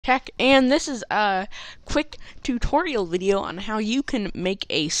Tech, and this is a quick tutorial video on how you can make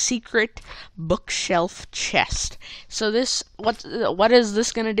a secret bookshelf chest. So what is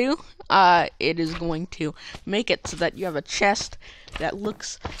this gonna do? It is going to make it so that you have a chest that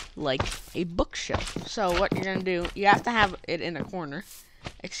looks like a bookshelf. So what you're gonna do, you have to have it in a corner.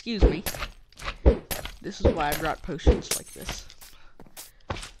 Excuse me. This is why I brought potions like this.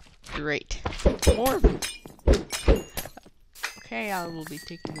 Great. More of them. Okay, I will be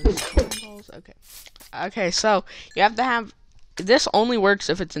taking the balls. Okay, so you have to have this. Only works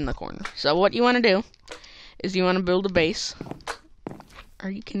if it's in the corner. So what you want to do is you want to build a base.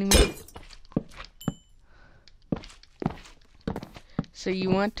 Are you kidding me? So you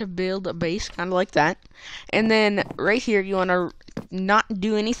want to build a base kind of like that, and then right here you want to not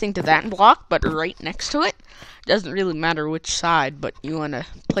do anything to that block, but right next to it. Doesn't really matter which side, but you want to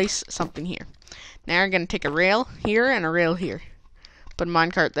place something here. Now you're going to take a rail here and a rail here. Put a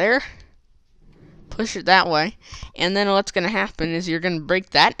minecart there. Push it that way. And then what's going to happen is you're going to break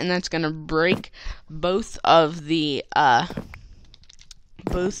that, and that's going to break both of the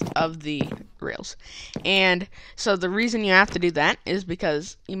rails. And so the reason you have to do that is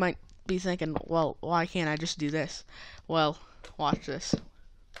because you might be thinking, well, why can't I just do this? Well, watch this.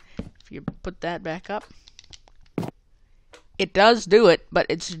 If you put that back up, it does do it, but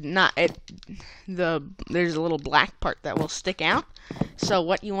it's not there's a little black part that will stick out. So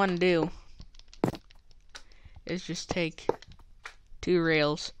what you want to do is just take two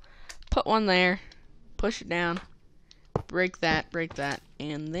rails, put one there, push it down, break that,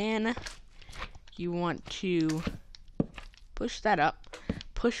 and then you want to push that up,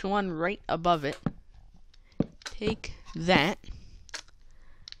 push one right above it, take that,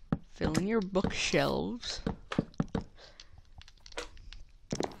 fill in your bookshelves,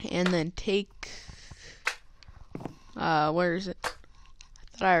 and then take, where is it?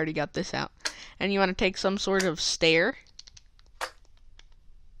 I thought I already got this out. And you want to take some sort of stair,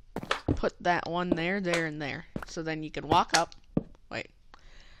 put that one there, and there. So then you can walk up,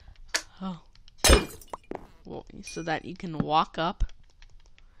 so that you can walk up,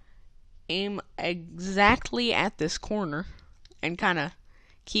 aim exactly at this corner, and kind of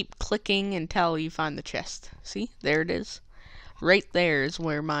keep clicking until you find the chest. See, there it is. Right there is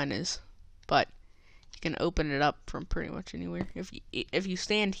where mine is, but you can open it up from pretty much anywhere. If you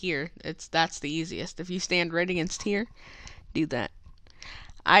stand here, that's the easiest. If you stand right against here, do that.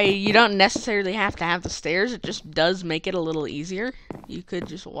 You don't necessarily have to have the stairs. It just does make it a little easier. You could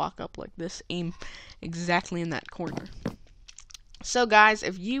just walk up like this, aim exactly in that corner. So guys,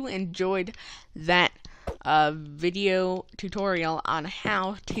 if you enjoyed that video tutorial on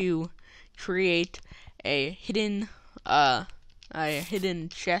how to create a hidden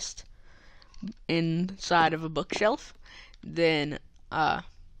chest inside of a bookshelf, then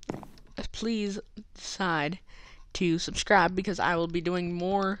please decide to subscribe, because I will be doing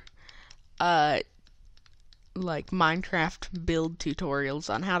more like Minecraft build tutorials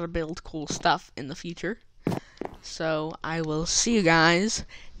on how to build cool stuff in the future. So I will see you guys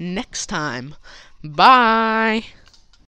next time. Bye.